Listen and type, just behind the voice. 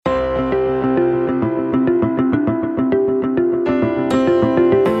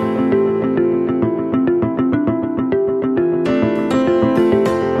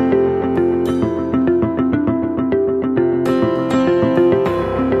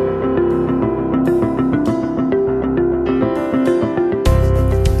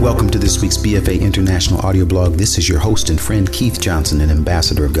this week's BFA International audio blog. This is your host and friend, Keith Johnson, an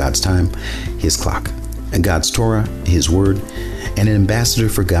ambassador of God's time, His clock, and God's Torah, His word, and an ambassador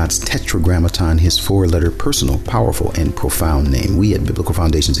for God's Tetragrammaton, His four-letter, personal, powerful, and profound name. We at Biblical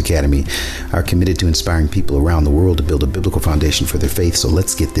Foundations Academy are committed to inspiring people around the world to build a biblical foundation for their faith. So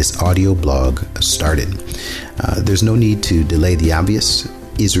let's get this audio blog started. There's no need to delay the obvious.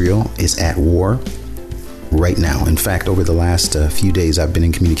 Israel is at war right now. In fact, over the last few days, I've been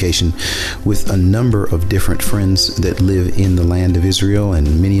in communication with a number of different friends that live in the land of Israel,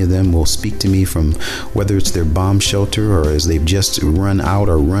 and many of them will speak to me from whether it's their bomb shelter or as they've just run out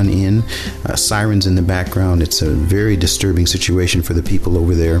or run in, sirens in the background. It's a very disturbing situation for the people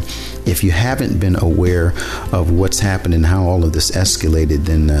over there. If you haven't been aware of what's happened and how all of this escalated,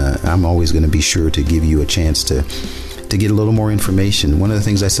 then I'm always going to be sure to give you a chance to get a little more information. One of the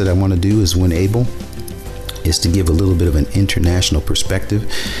things I said I want to do is, when able, is to give a little bit of an international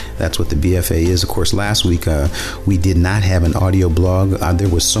perspective. That's what the BFA is. Of course, last week we did not have an audio blog. There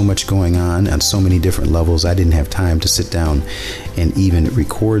was so much going on so many different levels. I didn't have time to sit down and even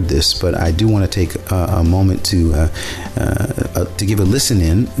record this, but I do want to take a moment to give a listen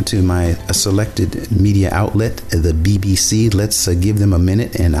in to my selected media outlet, the BBC. Let's give them a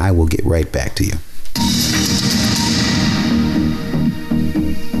minute, and I will get right back to you.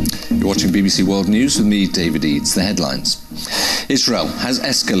 You're watching BBC World News with me, David Eads. The headlines. Israel has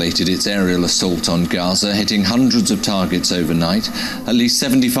escalated its aerial assault on Gaza, hitting hundreds of targets overnight. At least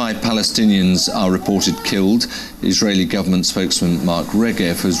 75 Palestinians are reported killed. Israeli government spokesman Mark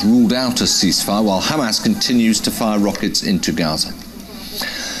Regev has ruled out a ceasefire, while Hamas continues to fire rockets into Gaza.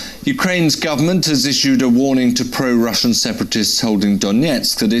 Ukraine's government has issued a warning to pro-Russian separatists holding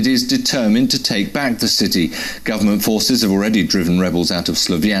Donetsk that it is determined to take back the city. Government forces have already driven rebels out of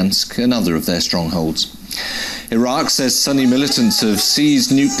Slovyansk, another of their strongholds. Iraq says Sunni militants have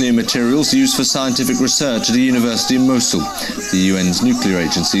seized nuclear materials used for scientific research at a university in Mosul. The UN's nuclear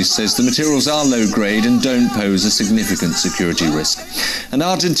agency says the materials are low-grade and don't pose a significant security risk. And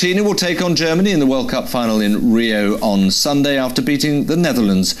Argentina will take on Germany in the World Cup final in Rio on Sunday after beating the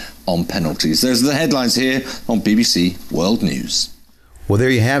Netherlands on penalties. Those are the headlines here on BBC World News. Well, there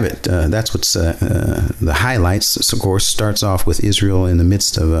you have it. That's what's the highlights. Of course, starts off with Israel in the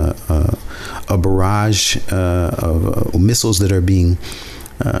midst of a barrage of missiles that are being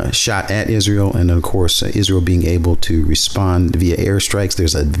shot at Israel, and of course Israel being able to respond via airstrikes.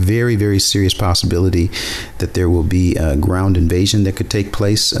 There's a very, very serious possibility that there will be a ground invasion that could take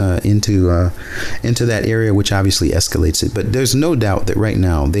place into that area, which obviously escalates it. But there's no doubt that right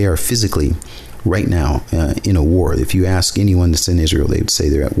now they are physically in a war. If you ask anyone that's in Israel, they would say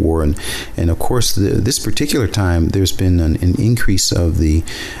they're at war. And of course, this particular time, there's been an increase of the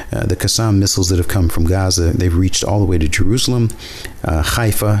Qassam missiles that have come from Gaza. They've reached all the way to Jerusalem,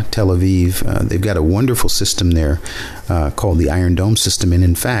 Haifa, Tel Aviv. They've got a wonderful system there called the Iron Dome system. And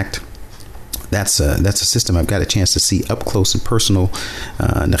in fact, that's a system I've got a chance to see up close and personal.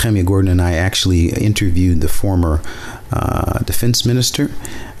 Nehemiah Gordon and I actually interviewed the former defense minister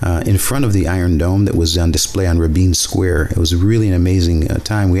in front of the Iron Dome that was on display on Rabin Square. It was really an amazing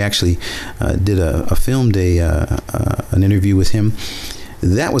time. We actually did filmed an interview with him.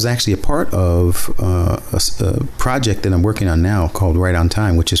 That was actually a part of a project that I'm working on now called Right on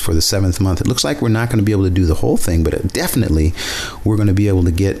Time, which is for the 7th month. It looks like we're not going to be able to do the whole thing, but definitely we're going to be able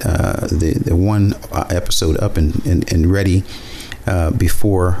to get the one episode up and ready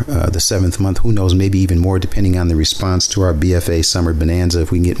before the 7th month. Who knows, maybe even more, depending on the response to our BFA Summer Bonanza. If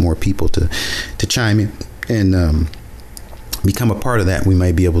we can get more people to chime in and become a part of that, we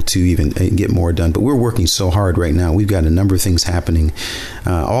might be able to even get more done. But we're working so hard right now. We've got a number of things happening.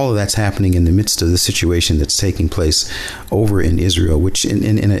 All of that's happening in the midst of the situation that's taking place over in Israel, which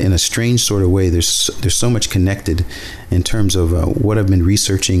in a strange sort of way, there's so much connected in terms of what I've been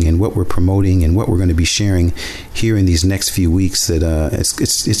researching and what we're promoting and what we're going to be sharing here in these next few weeks, that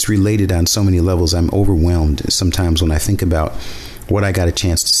it's related on so many levels. I'm overwhelmed sometimes when I think about what I got a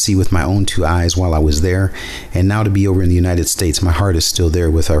chance to see with my own two eyes while I was there, and now to be over in the United States. My heart is still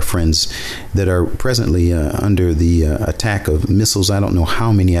there with our friends that are presently under the attack of missiles. I don't know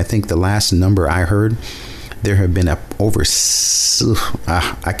how many. I think the last number I heard, there have been over,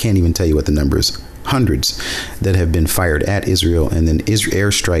 I can't even tell you what the number is, hundreds that have been fired at Israel, and then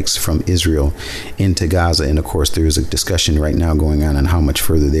airstrikes from Israel into Gaza. And of course, there is a discussion right now going on how much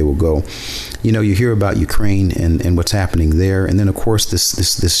further they will go. You know, you hear about Ukraine and what's happening there, and then of course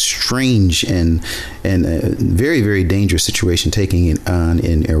this strange and very, very dangerous situation taking on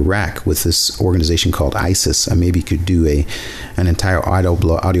in Iraq with this organization called ISIS. I maybe could do an entire audio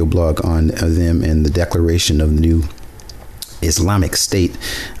blog on them and the declaration of the new Islamic State.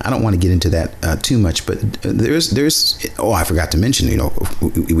 I don't want to get into that too much, but there's I forgot to mention,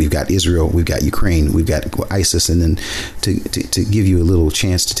 we've got Israel, we've got Ukraine, we've got ISIS, and then to give you a little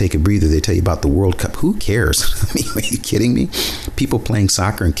chance to take a breather, they tell you about the World Cup. Who cares? I mean, are you kidding me? People playing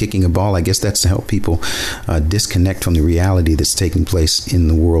soccer and kicking a ball. I guess that's to help people disconnect from the reality that's taking place in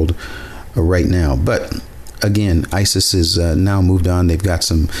the world right now. But again, ISIS is now moved on. They've got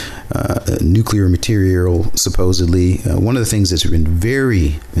some nuclear material, supposedly. One of the things that's been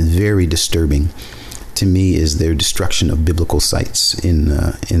very, very disturbing to me is their destruction of biblical sites in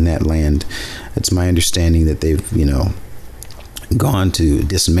that land. It's my understanding that they've, gone to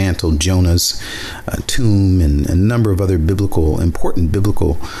dismantle Jonah's tomb and a number of other important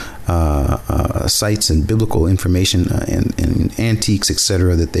biblical sites and biblical information and antiques,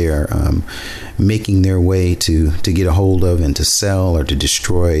 etc., that they are making their way to get a hold of and to sell or to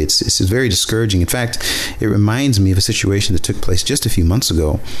destroy. It's very discouraging. In fact, it reminds me of a situation that took place just a few months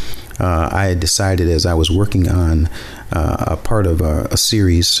ago. I had decided, as I was working on a part of a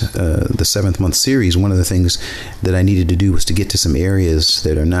series, the 7th month series, one of the things that I needed to do was to get to some areas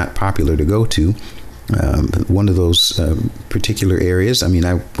that are not popular to go to. One of those particular areas, I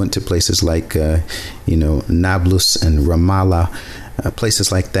went to places like, Nablus and Ramallah,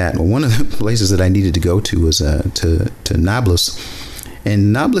 places like that. Well, one of the places that I needed to go to was to Nablus.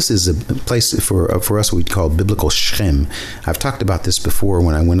 And Nablus is a place for us we'd call biblical Shem. I've talked about this before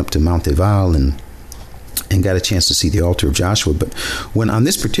when I went up to Mount Ebal and got a chance to see the altar of Joshua. But when on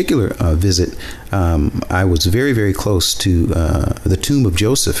this particular visit, I was very, very close to the tomb of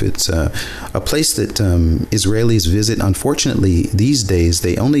Joseph. It's a place that Israelis visit. Unfortunately, these days,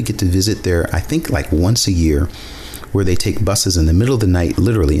 they only get to visit there, I think, like once a year, where they take buses in the middle of the night,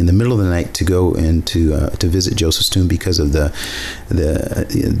 literally in the middle of the night, to go and to visit Joseph's tomb because of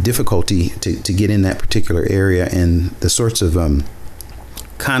the difficulty to get in that particular area and the sorts of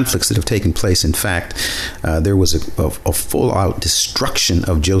conflicts that have taken place. In fact, there was a full-out destruction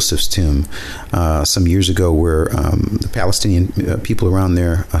of Joseph's tomb some years ago, where the Palestinian people around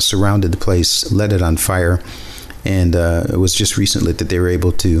there surrounded the place, lit it on fire. And it was just recently that they were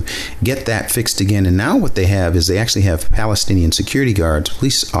able to get that fixed again. And now what they have is they actually have Palestinian security guards,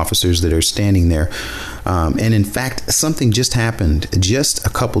 police officers that are standing there. And in fact, something just happened just a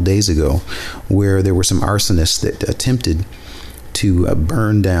couple days ago where there were some arsonists that attempted to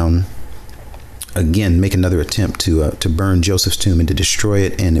burn down, again, make another attempt to burn Joseph's tomb and to destroy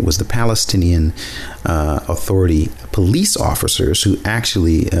it. And it was the Palestinian Authority police officers who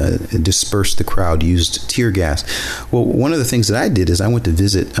actually dispersed the crowd, used tear gas. Well, one of the things that I did is I went to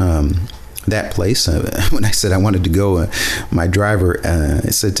visit that place. When I said I wanted to go, my driver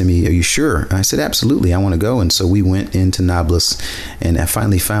said to me, "Are you sure?" And I said, "Absolutely, I want to go." And so we went into Nablus, and I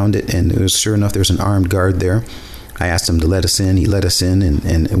finally found it. And it was, sure enough, there's an armed guard there. I asked him to let us in. He let us in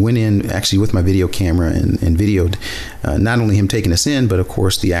and went in actually with my video camera and videoed not only him taking us in, but of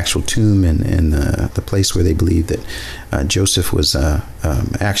course the actual tomb and the place where they believe that Joseph was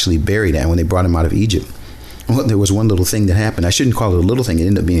actually buried at when they brought him out of Egypt. Well, there was one little thing that happened. I shouldn't call it a little thing. It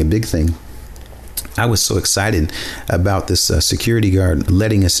ended up being a big thing. I was so excited about this security guard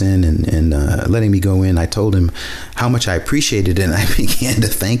letting us in and letting me go in. I told him how much I appreciated it, and I began to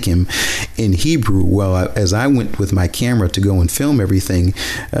thank him in Hebrew. Well, as I went with my camera to go and film everything,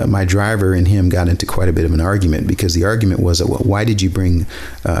 my driver and him got into quite a bit of an argument, because the argument was, well, why did you bring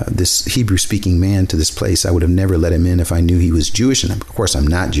this Hebrew-speaking man to this place? I would have never let him in if I knew he was Jewish. And of course, I'm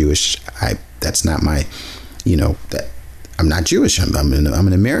not Jewish. That's not my, that. I'm not Jewish. I'm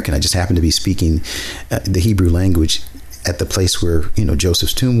an American. I just happen to be speaking the Hebrew language at the place where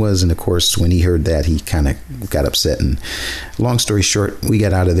Joseph's tomb was. And of course, when he heard that, he kind of got upset. And long story short, we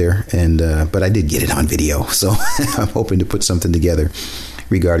got out of there. And but I did get it on video, so I'm hoping to put something together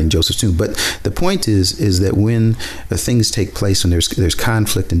regarding Joseph's tomb. But the point is that when things take place, when there's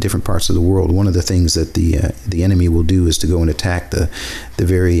conflict in different parts of the world, one of the things that the enemy will do is to go and attack the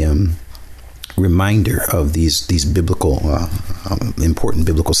very reminder of these biblical important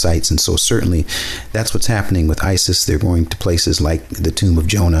biblical sites. And so certainly that's what's happening with ISIS. They're going to places like the tomb of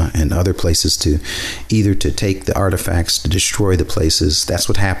Jonah and other places to either to take the artifacts, to destroy the places. That's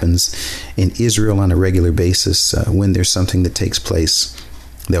what happens in Israel on a regular basis. When there's something that takes place,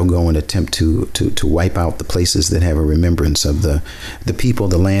 they'll go and attempt to wipe out the places that have a remembrance of the people,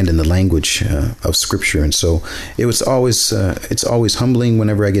 the land, and the language of Scripture. And so it's always humbling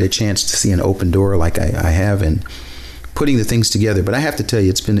whenever I get a chance to see an open door like I have, and putting the things together. But I have to tell you,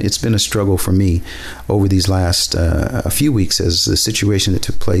 it's been a struggle for me over these last a few weeks, as the situation that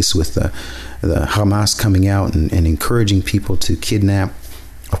took place with the Hamas coming out and encouraging people to kidnap.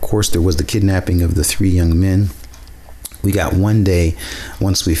 Of course, there was the kidnapping of the 3 young men We got one day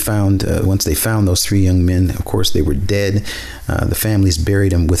once they found those 3 young men. Of course, they were dead. The families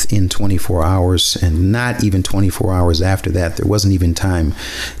buried them within 24 hours, and not even 24 hours after that. There wasn't even time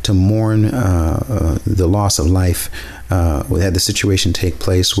to mourn the loss of life. We had the situation take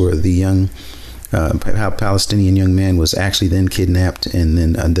place where the young Palestinian young man was actually then kidnapped, and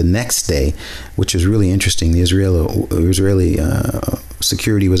then the next day, which is really interesting, the Israeli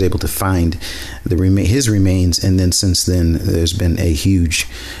security was able to find his remains, and then since then there's been a huge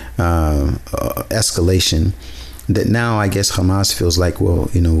escalation. That now I guess Hamas feels like, well,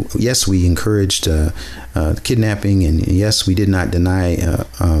 yes, we encouraged kidnapping, and yes, we did not deny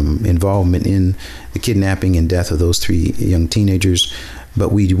involvement in the kidnapping and death of those 3 young teenagers,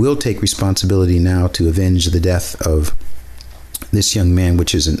 but we will take responsibility now to avenge the death of this young man,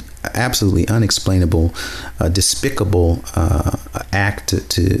 which is an absolutely unexplainable, despicable act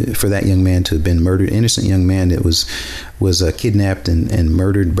for that young man to have been murdered. Innocent young man that was kidnapped and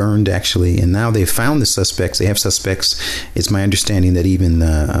murdered, burned actually, and now they've found the suspects. They have suspects. It's my understanding that even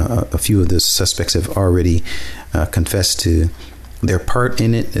a few of the suspects have already confessed to their part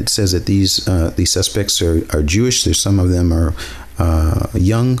in it. It says that these suspects are Jewish. There's some of them are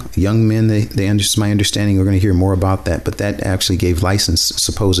young men. It's my understanding. We're going to hear more about that, but that actually gave license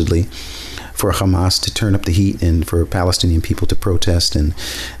supposedly for Hamas to turn up the heat and for Palestinian people to protest. And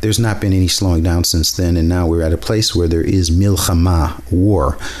there's not been any slowing down since then. And now we're at a place where there is milchama,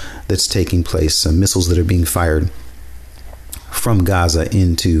 war, that's taking place. Missiles that are being fired from Gaza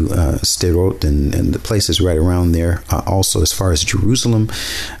into Sderot and the places right around there, also as far as Jerusalem,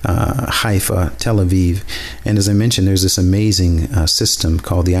 Haifa, Tel Aviv. And as I mentioned, there's this amazing system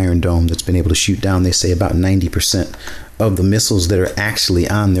called the Iron Dome that's been able to shoot down, they say, about 90% of the missiles that are actually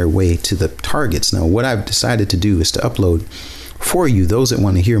on their way to the targets. Now, what I've decided to do is to upload for you, those that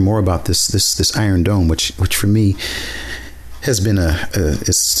want to hear more about this Iron Dome, which for me has been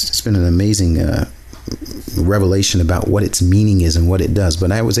it's been an amazing revelation about what its meaning is and what it does.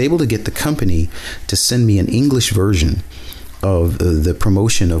 But I was able to get the company to send me an English version of the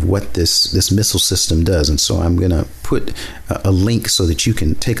promotion of what this missile system does, and so I'm going to put a link so that you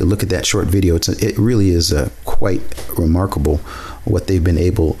can take a look at that short video. It really is quite remarkable what they've been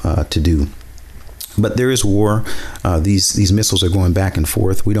able to do. But there is war. These missiles are going back and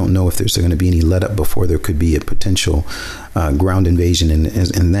forth. We don't know if there's going to be any let up before there could be a potential ground invasion.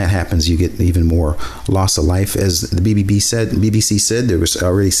 And that happens, you get even more loss of life. As the BBC said, there was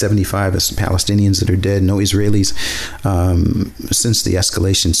already 75 Palestinians that are dead, no Israelis, since the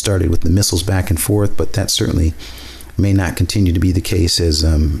escalation started with the missiles back and forth. But that certainly may not continue to be the case as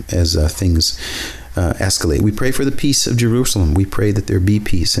things escalate. We pray for the peace of Jerusalem. We pray that there be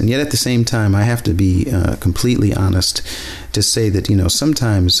peace. And yet at the same time, I have to be completely honest to say that,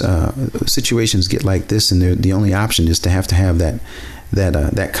 sometimes situations get like this, and the only option is to have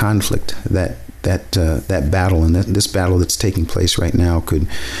that conflict, that battle, and this battle that's taking place right now could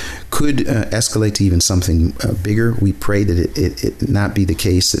escalate to even something bigger. We pray that it not be the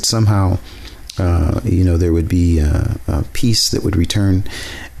case, that somehow there would be a peace that would return.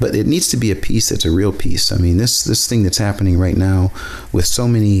 But it needs to be a peace that's a real peace. I mean, this thing that's happening right now with so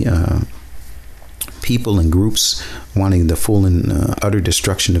many people and groups wanting the full and utter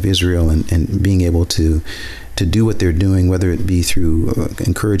destruction of Israel and being able to do what they're doing, whether it be through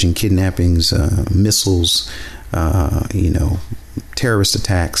encouraging kidnappings, missiles, terrorist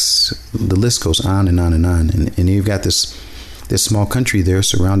attacks, the list goes on and on and on. And you've got this small country there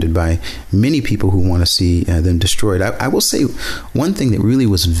surrounded by many people who want to see them destroyed. I will say one thing that really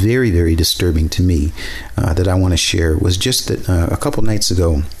was very, very disturbing to me that I want to share was just that a couple nights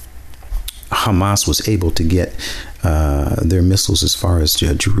ago, Hamas was able to get their missiles as far as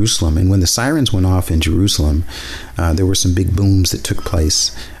Jerusalem. And when the sirens went off in Jerusalem, there were some big booms that took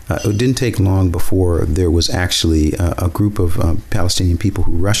place. It didn't take long before there was actually a group of Palestinian people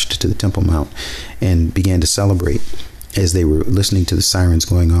who rushed to the Temple Mount and began to celebrate as they were listening to the sirens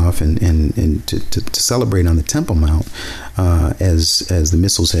going off, and to celebrate on the Temple Mount as the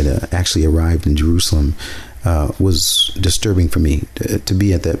missiles had actually arrived in Jerusalem. Was disturbing for me to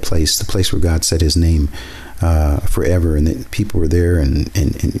be at that place, the place where God set his name forever, and that people were there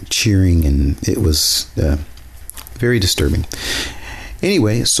and cheering, and it was very disturbing.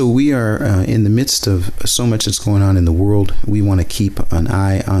 Anyway, so we are in the midst of so much that's going on in the world. We want to keep an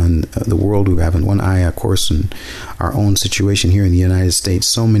eye on the world. We're having one eye, of course, on our own situation here in the United States.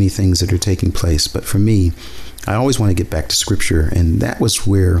 So many things that are taking place. But for me, I always want to get back to Scripture, and that was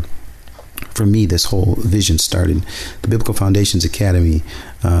where for me, this whole vision started. The Biblical Foundations Academy,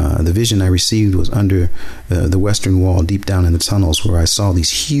 the vision I received was under the Western Wall, deep down in the tunnels, where I saw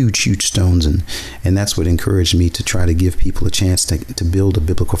these huge stones, and that's what encouraged me to try to give people a chance to build a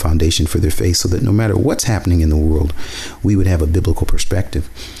biblical foundation for their faith, so that no matter what's happening in the world, we would have a biblical perspective.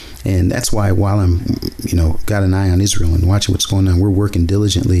 And that's why, while I'm, got an eye on Israel and watching what's going on, we're working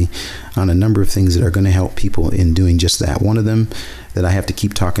diligently on a number of things that are going to help people in doing just that. One of them that I have to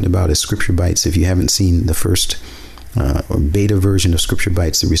keep talking about is Scripture Bites. If you haven't seen the first beta version of Scripture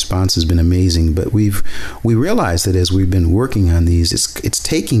Bites, the response has been amazing. But we realized that as we've been working on these, it's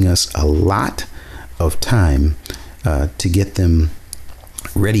taking us a lot of time to get them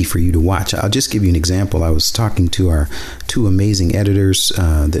ready for you to watch. I'll just give you an example. I was talking to our two amazing editors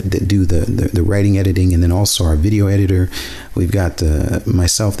that do the writing editing, and then also our video editor. We've got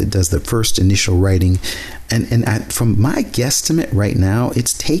myself that does the first initial writing, and from my guesstimate right now,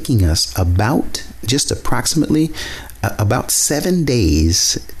 it's taking us approximately about 7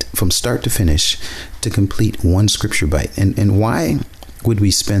 days from start to finish to complete one Scripture Bite. And why would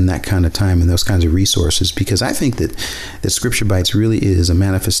we spend that kind of time and those kinds of resources? Because I think that Scripture Bites really is a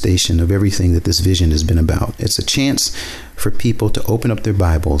manifestation of everything that this vision has been about. It's a chance for people to open up their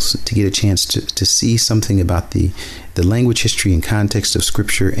Bibles, to get a chance to see something about the language, history, and context of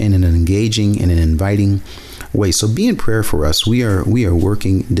Scripture in an engaging and an inviting way. So be in prayer for us. We are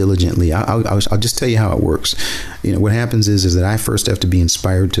working diligently. I'll just tell you how it works. What happens is that I first have to be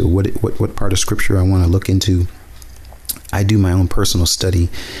inspired to what part of Scripture I want to look into. I do my own personal study.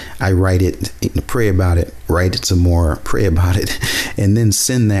 I write it, pray about it, write it some more, pray about it, and then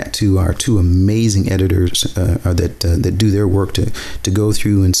send that to our two amazing editors that do their work to go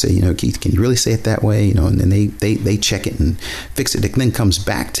through and say, Keith, can you really say it that way? And then they check it and fix it. It then comes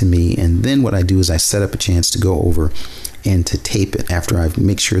back to me, and then what I do is I set up a chance to go over and to tape it. After I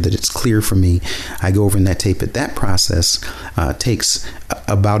make sure that it's clear for me, I go over and tape it. That process takes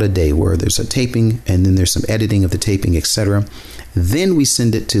about a day, where there's a taping and then there's some editing of the taping, etc. Then we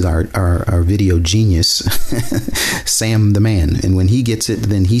send it to our video genius, Sam the man. And when he gets it,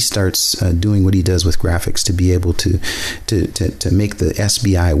 then he starts doing what he does with graphics to be able to make the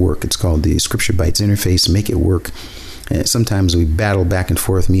SBI work. It's called the Scripture Bites interface, make it work. Sometimes we battle back and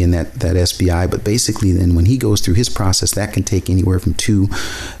forth, me and that SBI, but basically then when he goes through his process, that can take anywhere from 2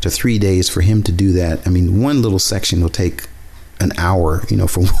 to 3 days for him to do that. I mean, one little section will take an hour,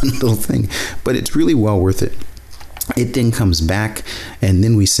 for one little thing, but it's really well worth it. It then comes back, and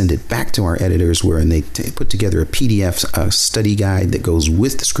then we send it back to our editors, where they put together a PDF study guide that goes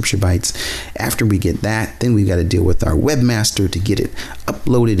with the Scripture Bites. After we get that, then we've got to deal with our webmaster to get it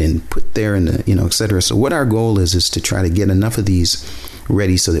uploaded and put there, and etc. So what our goal is to try to get enough of these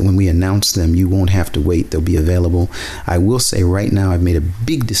ready so that when we announce them, you won't have to wait. They'll be available. I will say right now, I've made a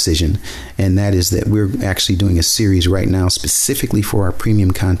big decision, and that is that we're actually doing a series right now specifically for our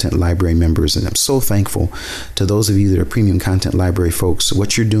Premium Content Library members. And I'm so thankful to those of you that are Premium Content Library folks.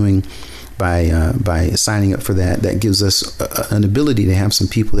 What you're doing by signing up for that gives us an ability to have some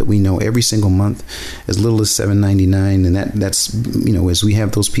people that we know every single month, as little as $7.99, and that's as we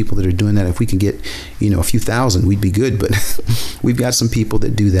have those people that are doing that, if we can get a few thousand, we'd be good. But we've got some people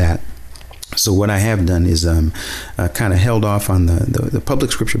that do that. So what I have done is kind of held off on the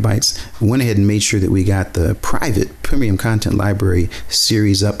public Scripture Bites, went ahead and made sure that we got the private Premium Content Library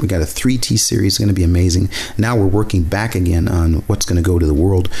series up. We got a 3T series, going to be amazing. Now we're working back again on what's going to go to the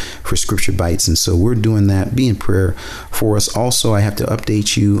world for Scripture Bites, and so we're doing that. Be in prayer for us. Also, I have to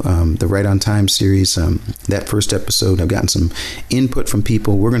update you, the Right on Time series, that first episode, I've gotten some input from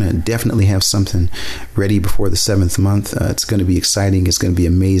people. We're going to definitely have something ready before the 7th month. It's going to be exciting. It's going to be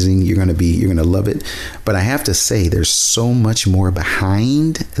amazing. You're going to love it. But I have to say, there's so much more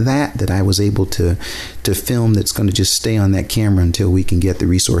behind that I was able to film that's going to just stay on that camera until we can get the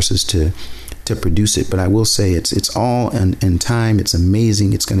resources to produce it. But I will say it's all in time. It's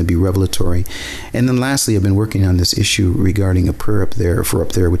amazing. It's going to be revelatory. And then lastly, I've been working on this issue regarding a prayer up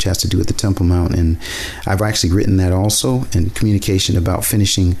there, which has to do with the Temple Mount. And I've actually written that also in communication about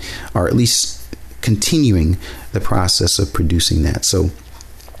finishing, or at least continuing, the process of producing that. So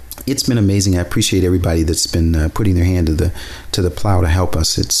it's been amazing. I appreciate everybody that's been putting their hand to the plow to help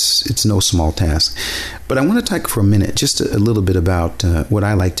us. It's no small task. But I want to talk for a minute, just a little bit about what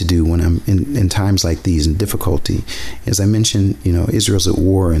I like to do when I'm in times like these and difficulty. As I mentioned, Israel's at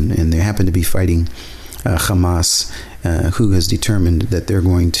war, and they happen to be fighting Hamas, who has determined that they're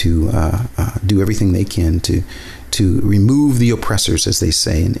going to do everything they can to remove the oppressors, as they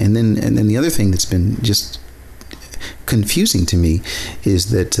say. And then the other thing that's been just confusing to me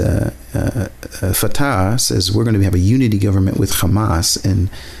is that Fatah says we're going to have a unity government with Hamas, and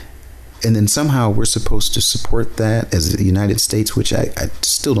And then somehow we're supposed to support that as the United States, which I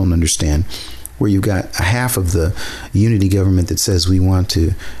still don't understand, where you've got a half of the unity government that says we want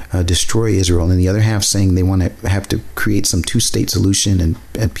to destroy Israel, and the other half saying they want to have to create some two-state solution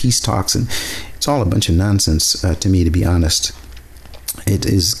and peace talks. And it's all a bunch of nonsense to me, to be honest. It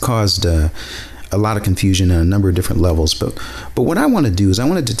has caused a lot of confusion on a number of different levels. But what I want to do is I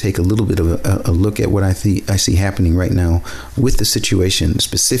wanted to take a little bit of a look at what I see happening right now with the situation,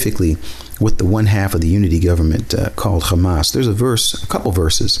 specifically with the one half of the unity government called Hamas. There's a couple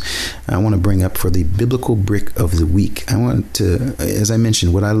verses I want to bring up for the biblical brick of the week. I want to, as I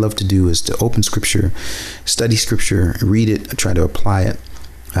mentioned, what I love to do is to open Scripture, study Scripture, read it, try to apply it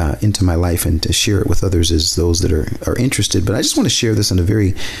into my life and to share it with others as those that are interested. But I just want to share this on a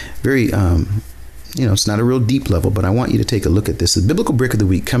very, very, it's not a real deep level, but I want you to take a look at this. The biblical brick of the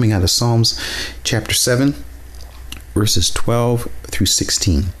week coming out of Psalms chapter 7, verses 12 through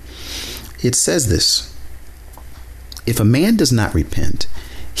 16. It says this: if a man does not repent,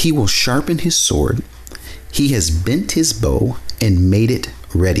 he will sharpen his sword. He has bent his bow and made it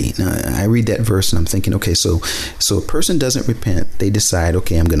ready. Now, I read that verse and I'm thinking, okay, so a person doesn't repent. They decide,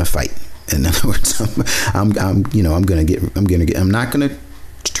 okay, I'm going to fight. In other words, I'm not going to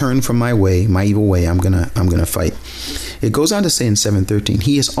turn from my evil way. I'm going to fight. It goes on to say in 7:13,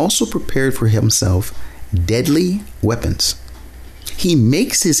 he has also prepared for himself deadly weapons. He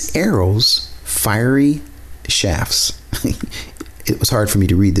makes his arrows fiery shafts. It was hard for me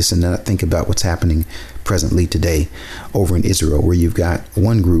to read this and not think about what's happening presently today over in Israel, where you've got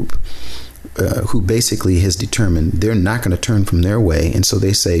one group who basically has determined they're not going to turn from their way. And so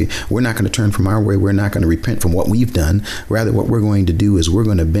they say, we're not going to turn from our way. We're not going to repent from what we've done. Rather, what we're going to do is we're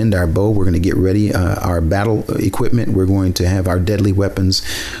going to bend our bow. We're going to get ready our battle equipment. We're going to have our deadly weapons.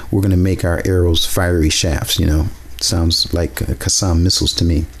 We're going to make our arrows fiery shafts. Sounds like Qassam missiles to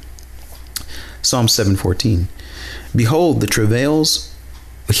me. Psalm 7:14. Behold, he travails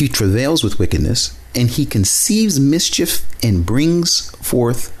with wickedness, and he conceives mischief and brings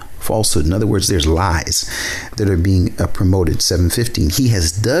forth falsehood. In other words, there's lies that are being promoted. 7:15. He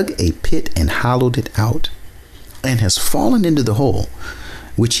has dug a pit and hollowed it out, and has fallen into the hole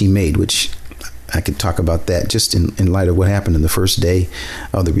which he made, which I could talk about that just in light of what happened in the first day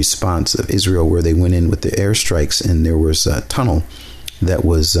of the response of Israel, where they went in with the airstrikes, and there was a tunnel that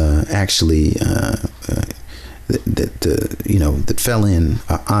was actually that fell in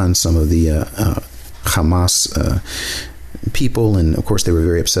on some of the Hamas people. And of course they were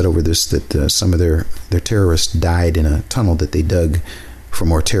very upset over this, that some of their terrorists died in a tunnel that they dug for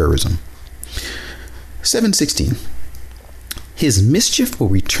more terrorism. 7:16. His mischief will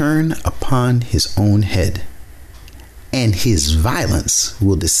return upon his own head, and his violence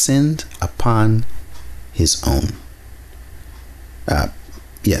will descend upon his own.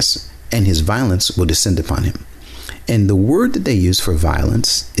 And his violence will descend upon him. And the word that they use for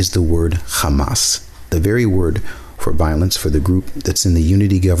violence is the word Hamas, the very word for violence for the group that's in the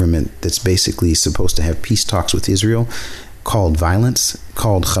unity government that's basically supposed to have peace talks with Israel, called violence,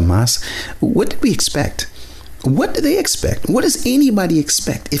 called Hamas. What did we expect? What do they expect? What does anybody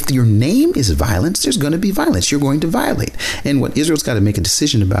expect? If your name is violence, there's going to be violence. You're going to violate. And what Israel's got to make a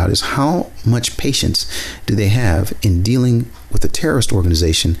decision about is how much patience do they have in dealing with a terrorist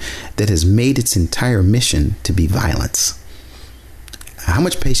organization that has made its entire mission to be violence. How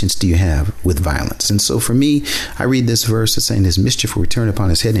much patience do you have with violence? And so for me, I read this verse as saying his mischief will return upon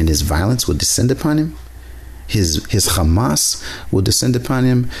his head and his violence will descend upon him. His Hamas will descend upon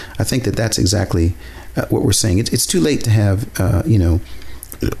him. I think that's exactly what we're saying. It's too late to have,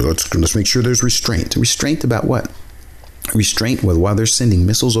 let's make sure there's restraint. Restraint about what? Restraint while they're sending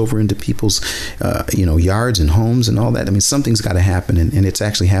missiles over into people's, yards and homes and all that. I mean, something's got to happen, and it's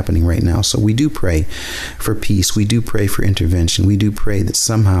actually happening right now. So we do pray for peace. We do pray for intervention. We do pray that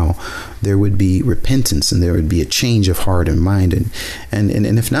somehow there would be repentance and there would be a change of heart and mind. And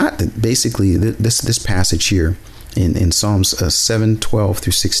if not, that basically this passage here in Psalms 7:12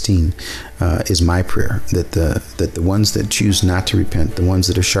 through 16 is my prayer, that the ones that choose not to repent, the ones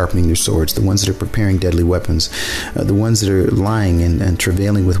that are sharpening their swords, the ones that are preparing deadly weapons, the ones that are lying and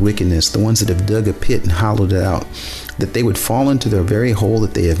travailing with wickedness, the ones that have dug a pit and hollowed it out, that they would fall into their very hole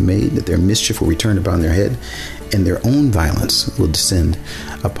that they have made, that their mischief will return upon their head, and their own violence will descend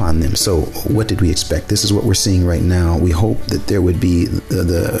upon them. So what did we expect? This is what we're seeing right now. We hope that there would be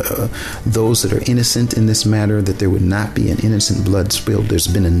those that are innocent in this matter, that there would not be an innocent blood spilled. There's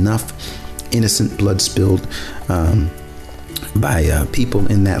been enough innocent blood spilled by people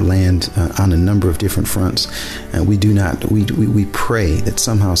in that land on a number of different fronts. And we pray that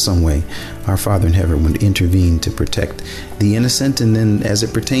somehow, some way, our Father in heaven would intervene to protect the innocent. And then as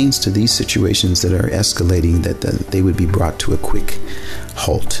it pertains to these situations that are escalating, that they would be brought to a quick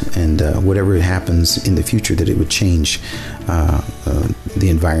halt. And whatever happens in the future, that it would change the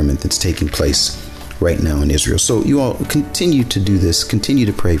environment that's taking place right now in Israel. So you all continue to do this, continue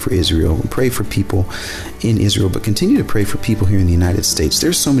to pray for Israel, pray for people in Israel, but continue to pray for people here in the United States.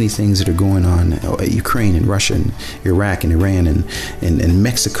 There's so many things that are going on, Ukraine and Russia and Iraq and Iran and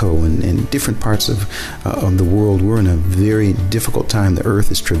Mexico and different parts of the world. We're in a very difficult time. The earth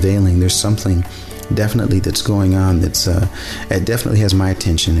is travailing. There's something definitely that's going on that's it definitely has my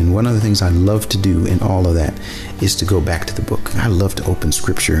attention. And one of the things I love to do in all of that is to go back to the book. I love to open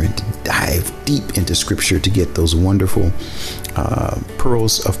scripture and to dive deep into scripture to get those wonderful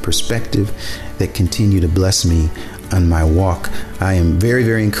pearls of perspective that continue to bless me on my walk. I am very,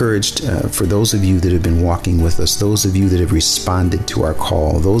 very encouraged for those of you that have been walking with us, those of you that have responded to our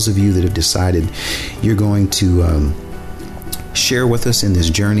call, those of you that have decided you're going to share with us in this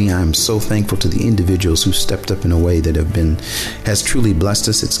journey. I'm so thankful to the individuals who stepped up in a way that has truly blessed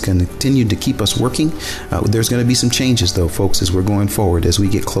us. It's continued to keep us working. There's going to be some changes, though, folks, as we're going forward. As we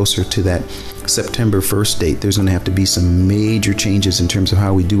get closer to that September 1st date, there's going to have to be some major changes in terms of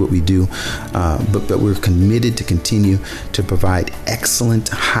how we do what we do. But we're committed to continue to provide excellent,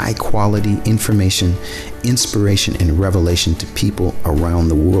 high quality information, inspiration, and revelation to people around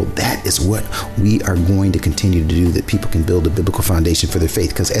the world. That is what we are going to continue to do, that people can build a biblical foundation for their faith.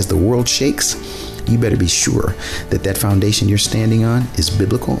 Because as the world shakes, you better be sure that that foundation you're standing on is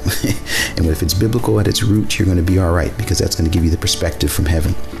biblical. And if it's biblical at its root, you're going to be all right, because that's going to give you the perspective from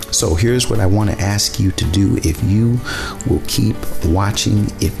heaven. So here's what I want to ask you to do. If you will keep watching,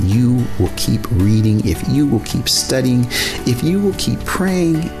 if you will keep reading, if you will keep studying, if you will keep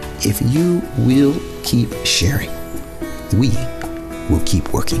praying, if you will keep sharing, we will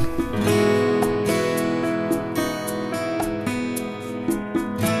keep working.